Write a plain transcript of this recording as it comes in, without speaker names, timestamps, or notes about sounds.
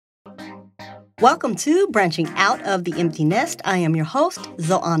Welcome to Branching Out of the Empty Nest. I am your host,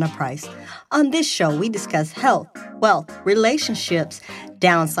 Zoanna Price. On this show, we discuss health, wealth, relationships,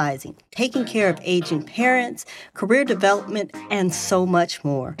 downsizing, taking care of aging parents, career development, and so much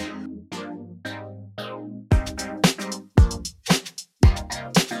more.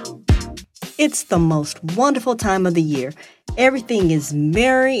 It's the most wonderful time of the year. Everything is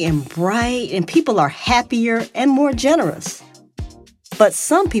merry and bright, and people are happier and more generous. But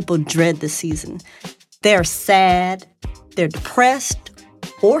some people dread the season. They're sad, they're depressed,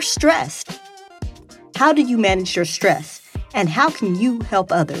 or stressed. How do you manage your stress? And how can you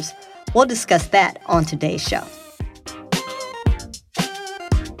help others? We'll discuss that on today's show.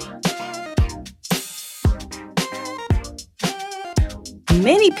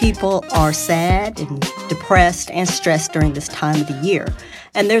 Many people are sad and depressed and stressed during this time of the year.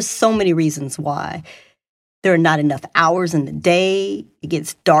 And there's so many reasons why. There are not enough hours in the day. It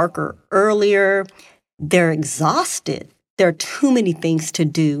gets darker earlier. They're exhausted. There are too many things to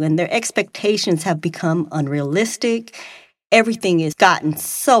do, and their expectations have become unrealistic. Everything has gotten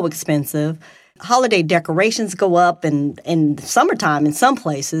so expensive. Holiday decorations go up in summertime in some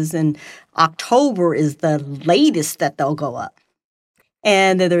places, and October is the latest that they'll go up.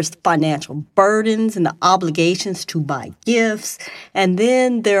 And then there's financial burdens and the obligations to buy gifts. And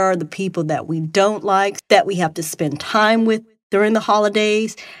then there are the people that we don't like, that we have to spend time with during the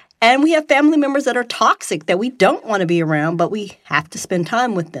holidays. And we have family members that are toxic, that we don't want to be around, but we have to spend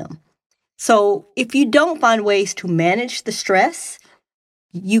time with them. So if you don't find ways to manage the stress,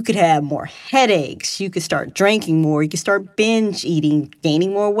 you could have more headaches. You could start drinking more. You could start binge eating,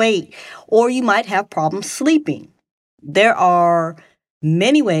 gaining more weight, or you might have problems sleeping. There are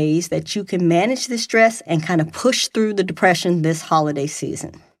many ways that you can manage the stress and kind of push through the depression this holiday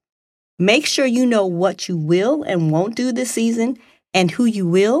season. Make sure you know what you will and won't do this season and who you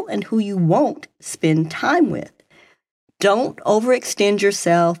will and who you won't spend time with. Don't overextend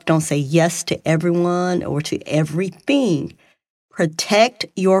yourself. Don't say yes to everyone or to everything. Protect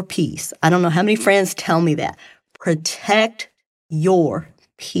your peace. I don't know how many friends tell me that. Protect your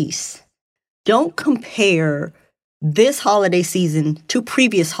peace. Don't compare this holiday season to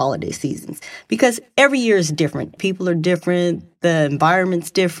previous holiday seasons, because every year is different. People are different. The environment's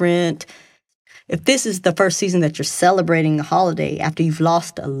different. If this is the first season that you're celebrating a holiday after you've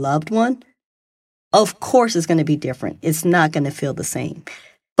lost a loved one, of course it's going to be different. It's not going to feel the same.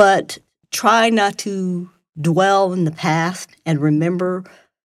 But try not to dwell in the past and remember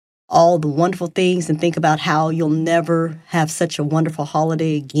all the wonderful things and think about how you'll never have such a wonderful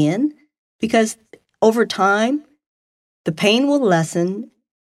holiday again, because over time, the pain will lessen,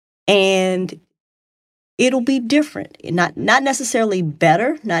 and it'll be different. Not necessarily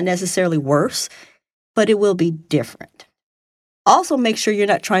better, not necessarily worse, but it will be different. Also, make sure you're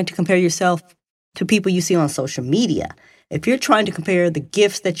not trying to compare yourself to people you see on social media. If you're trying to compare the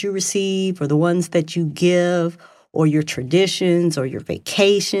gifts that you receive or the ones that you give or your traditions or your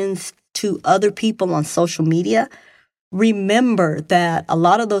vacations to other people on social media, remember that a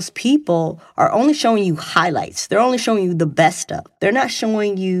lot of those people are only showing you highlights. They're only showing you the best stuff. They're not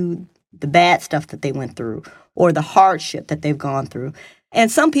showing you the bad stuff that they went through or the hardship that they've gone through.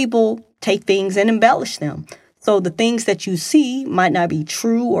 And some people take things and embellish them. So the things that you see might not be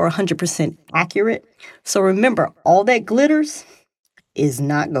true or 100% accurate. So remember, all that glitters is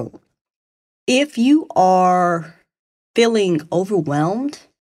not gold. If you are feeling overwhelmed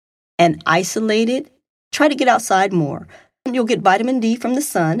and isolated, try to get outside more. You'll get vitamin D from the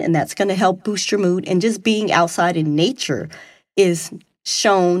sun, and that's going to help boost your mood. And just being outside in nature is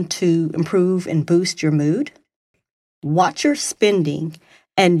shown to improve and boost your mood. Watch your spending,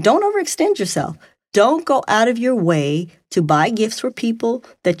 and don't overextend yourself. Don't go out of your way to buy gifts for people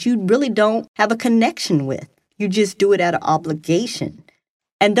that you really don't have a connection with. You just do it out of obligation.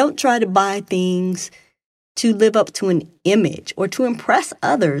 And don't try to buy things to live up to an image or to impress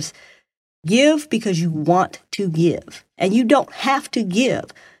others. Give because you want to give, and you don't have to give.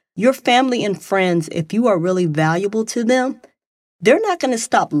 Your family and friends, if you are really valuable to them, they're not going to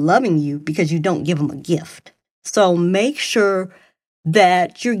stop loving you because you don't give them a gift. So make sure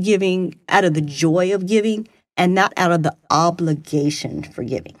that you're giving out of the joy of giving and not out of the obligation for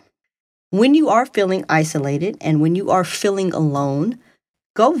giving. When you are feeling isolated and when you are feeling alone,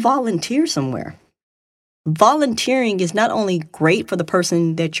 go volunteer somewhere. Volunteering is not only great for the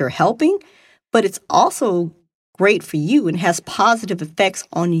person that you're helping, but it's also great for you and has positive effects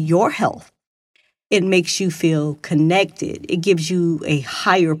on your health. It makes you feel connected. It gives you a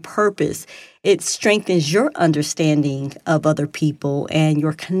higher purpose. It strengthens your understanding of other people and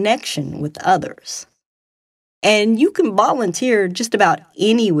your connection with others. And you can volunteer just about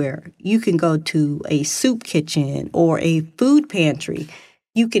anywhere. You can go to a soup kitchen or a food pantry.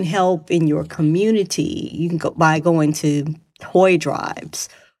 You can help in your community. You can go by going to toy drives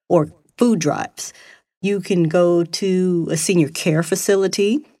or food drives. You can go to a senior care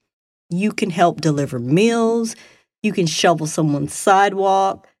facility. You can help deliver meals. You can shovel someone's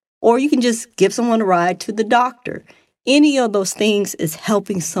sidewalk, or you can just give someone a ride to the doctor. Any of those things is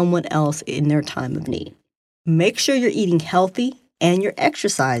helping someone else in their time of need. Make sure you're eating healthy and you're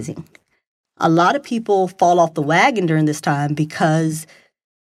exercising. A lot of people fall off the wagon during this time because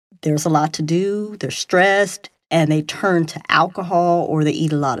there's a lot to do, they're stressed, and they turn to alcohol or they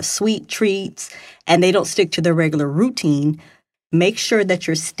eat a lot of sweet treats and they don't stick to their regular routine. Make sure that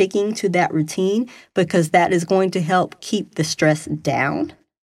you're sticking to that routine because that is going to help keep the stress down.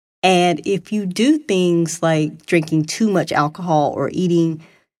 And if you do things like drinking too much alcohol or eating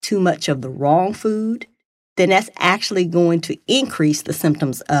too much of the wrong food, then that's actually going to increase the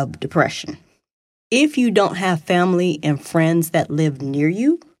symptoms of depression. If you don't have family and friends that live near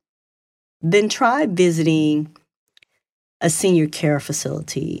you, then try visiting a senior care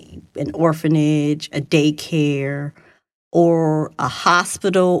facility, an orphanage, a daycare, or a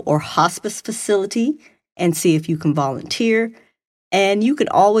hospital or hospice facility and see if you can volunteer. And you can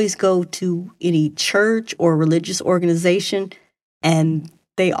always go to any church or religious organization, and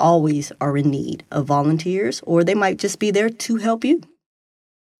they always are in need of volunteers, or they might just be there to help you.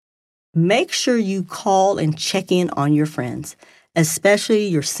 Make sure you call and check in on your friends, especially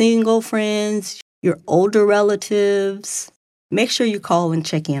your single friends, your older relatives. Make sure you call and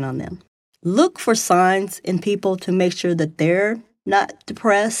check in on them. Look for signs in people to make sure that they're not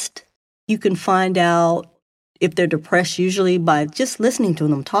depressed. You can find out if they're depressed usually by just listening to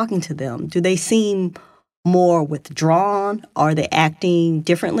them, talking to them. Do they seem more withdrawn? Are they acting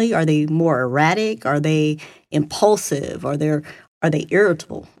differently? Are they more erratic? Are they impulsive? Are they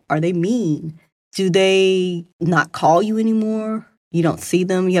irritable? Are they mean? Do they not call you anymore? You don't see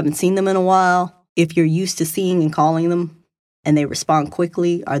them. You haven't seen them in a while. If you're used to seeing and calling them and they respond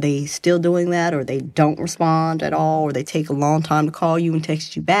quickly, are they still doing that, or they don't respond at all, or they take a long time to call you and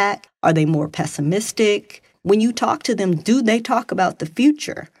text you back? Are they more pessimistic? When you talk to them, do they talk about the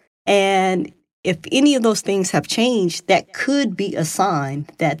future? And if any of those things have changed, that could be a sign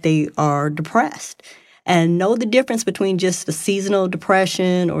that they are depressed. And know the difference between just a seasonal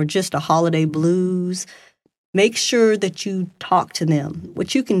depression or just a holiday blues. Make sure that you talk to them.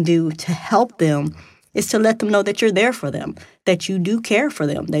 What you can do to help them is to let them know that you're there for them, that you do care for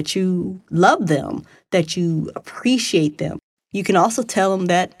them, that you love them, that you appreciate them. You can also tell them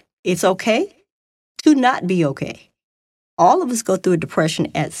that it's okay to not be okay. All of us go through a depression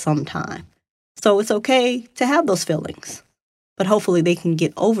at some time. So it's okay to have those feelings. But hopefully they can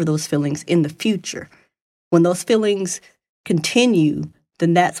get over those feelings in the future. When those feelings continue,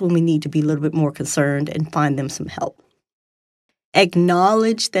 then that's when we need to be a little bit more concerned and find them some help.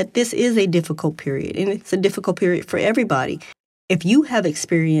 Acknowledge that this is a difficult period, and it's a difficult period for everybody. If you have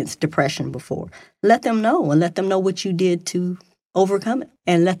experienced depression before, let them know, and let them know what you did to overcome it,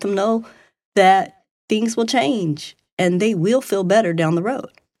 and let them know that things will change and they will feel better down the road.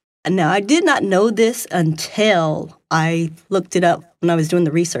 Now, I did not know this until I looked it up when I was doing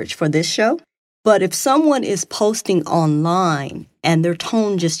the research for this show. But if someone is posting online and their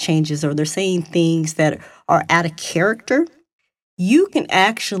tone just changes or they're saying things that are out of character, you can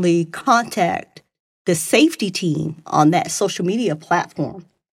actually contact the safety team on that social media platform,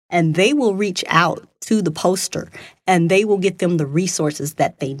 and they will reach out to the poster and they will get them the resources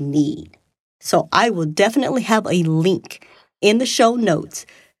that they need. So I will definitely have a link in the show notes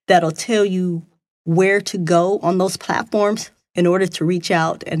that'll tell you where to go on those platforms in order to reach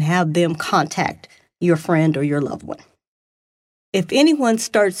out and have them contact your friend or your loved one. If anyone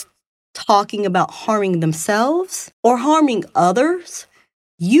starts talking about harming themselves or harming others,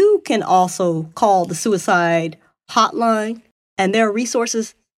 you can also call the suicide hotline, and there are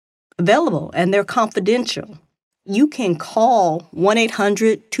resources available and they're confidential. You can call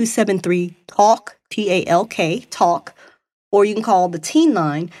 1-800-273-TALK, T-A-L-K, TALK, or you can call the teen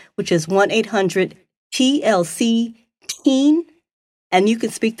line, which is 1-800-TLC-TEEN, and you can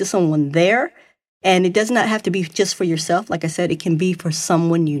speak to someone there. And it does not have to be just for yourself. Like I said, it can be for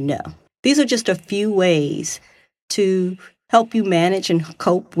someone you know. These are just a few ways to help you manage and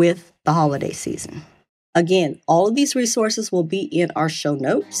cope with the holiday season. Again, all of these resources will be in our show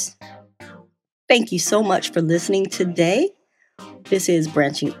notes. Thank you so much for listening today. This is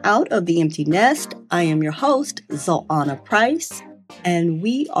Branching Out of the Empty Nest. I am your host, Zolana Price, and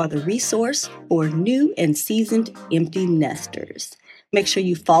we are the resource for new and seasoned empty nesters. Make sure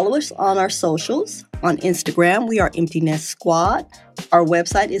you follow us on our socials. On Instagram, we are Empty Nest Squad. Our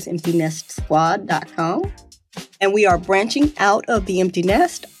website is emptynestsquad.com. And we are branching out of the Empty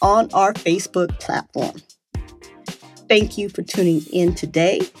Nest on our Facebook platform. Thank you for tuning in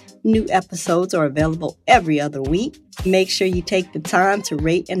today. New episodes are available every other week. Make sure you take the time to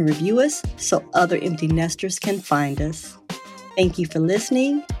rate and review us so other empty nesters can find us. Thank you for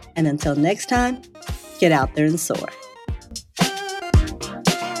listening, and until next time, get out there and soar.